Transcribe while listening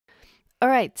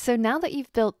Alright, so now that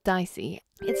you've built Dicey,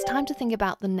 it's time to think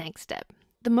about the next step.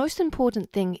 The most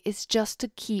important thing is just to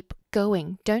keep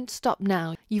going. Don't stop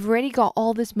now. You've already got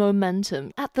all this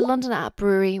momentum. At the London App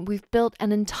Brewery, we've built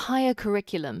an entire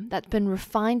curriculum that's been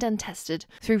refined and tested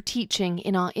through teaching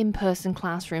in our in-person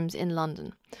classrooms in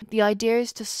London. The idea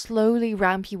is to slowly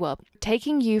ramp you up,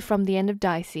 taking you from the end of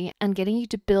Dicey and getting you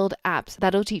to build apps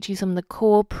that'll teach you some of the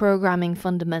core programming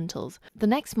fundamentals. The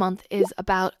next month is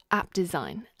about app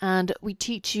design, and we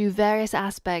teach you various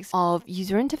aspects of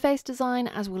user interface design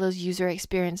as well as user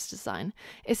experience design.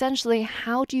 Essentially,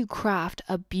 how do you craft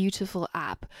a beautiful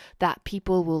app that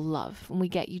people will love? And we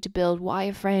get you to build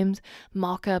wireframes,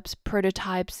 mockups,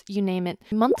 prototypes, you name it.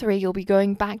 In month 3, you'll be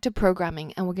going back to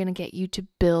programming, and we're going to get you to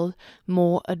build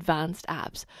more advanced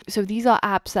apps. So these are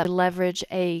apps that leverage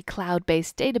a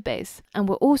cloud-based database, and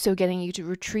we're also getting you to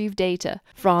retrieve data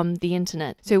from the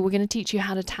internet. So we're going to teach you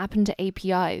how to tap into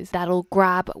APIs that'll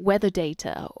grab weather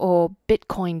data or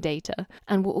Bitcoin data,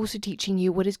 and we're also teaching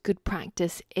you what is good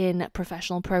practice in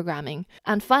professional programming.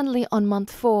 And finally, on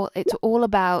month 4, it's all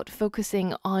about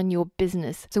focusing on your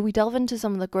business. So we delve into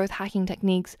some of the growth hacking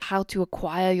techniques, how to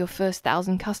acquire your first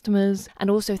 1,000 customers, and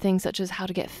also things such as how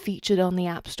to get featured on the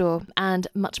App Store and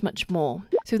much more.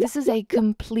 So this is a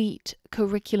complete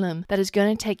curriculum that is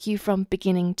going to take you from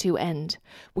beginning to end.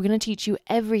 We're going to teach you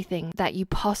everything that you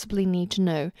possibly need to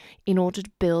know in order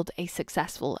to build a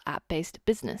successful app-based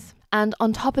business. And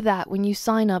on top of that, when you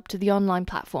sign up to the online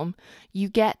platform, you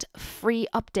get free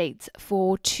updates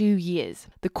for 2 years.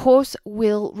 The course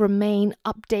will remain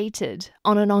updated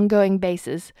on an ongoing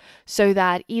basis so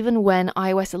that even when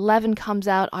iOS 11 comes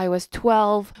out, iOS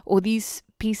 12, or these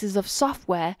pieces of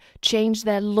software change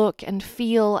their look and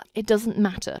feel, it doesn't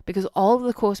matter, because all of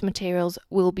the course materials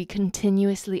will be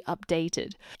continuously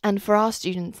updated. And for our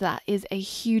students, that is a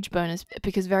huge bonus,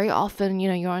 because very often,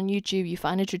 you're on YouTube, you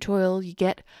find a tutorial, you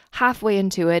get halfway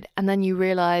into it, and then you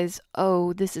realize,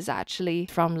 oh, this is actually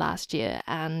from last year,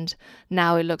 and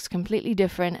now it looks completely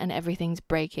different and everything's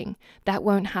breaking. That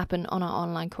won't happen on our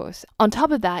online course. On top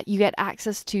of that, you get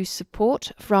access to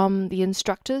support from the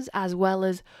instructors, as well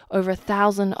as over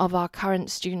 1,000 of our current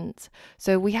students.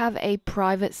 So we have a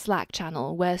private Slack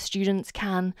channel where students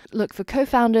can look for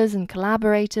co-founders and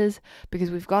collaborators,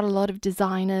 because we've got a lot of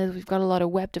designers, we've got a lot of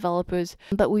web developers,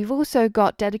 but we've also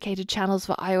got dedicated channels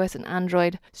for iOS and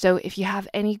Android. So if you have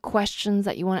any questions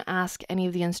that you want to ask any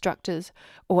of the instructors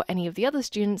or any of the other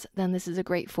students, then this is a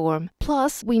great forum.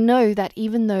 Plus, we know that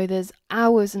even though there's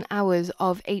hours and hours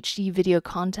of HD video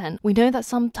content, we know that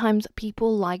sometimes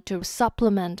people like to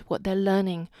supplement what they're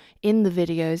learning in the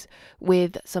videos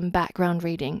with some background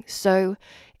reading. So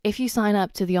if you sign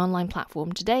up to the online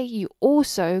platform today, you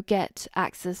also get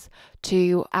access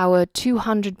to our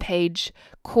 200-page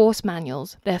course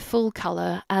manuals. They're full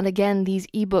color, and again, these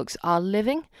ebooks are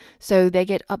living, so they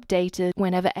get updated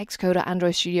whenever Xcode or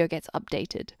Android Studio gets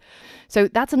updated. So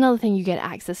that's another thing you get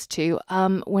access to.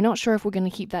 We're not sure if we're going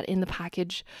to keep that in the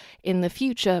package in the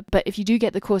future, but if you do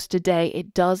get the course today,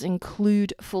 it does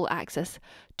include full access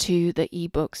to the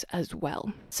ebooks as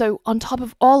well. So on top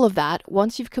of all of that,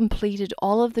 once you've completed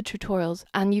all of the tutorials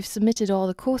and you've submitted all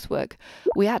the coursework,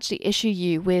 we actually issue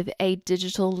you with a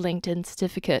digital LinkedIn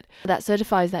certificate that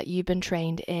certifies that you've been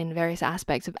trained in various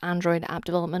aspects of Android app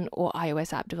development or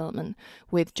iOS app development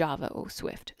with Java or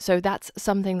Swift. So that's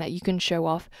something that you can show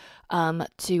off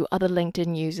to other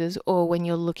LinkedIn users or when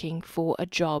you're looking for a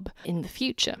job in the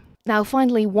future. Now,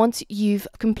 finally, once you've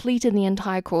completed the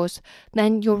entire course,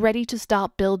 then you're ready to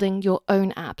start building your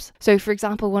own apps. So, for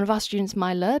example, one of our students,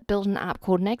 Myla, built an app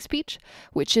called Next Speech,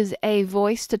 which is a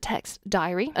voice-to-text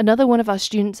diary. Another one of our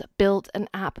students built an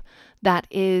app that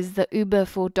is the Uber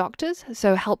for doctors,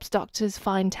 so helps doctors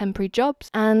find temporary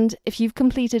jobs. And if you've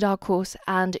completed our course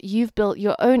and you've built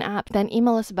your own app, then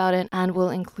email us about it and we'll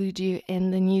include you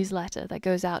in the newsletter that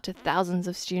goes out to thousands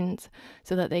of students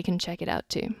so that they can check it out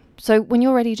too. So when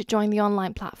you're ready to join the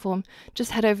online platform, just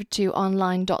head over to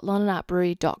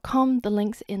online.londonappbrewery.com. The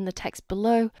link's in the text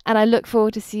below, and I look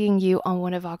forward to seeing you on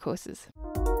one of our courses.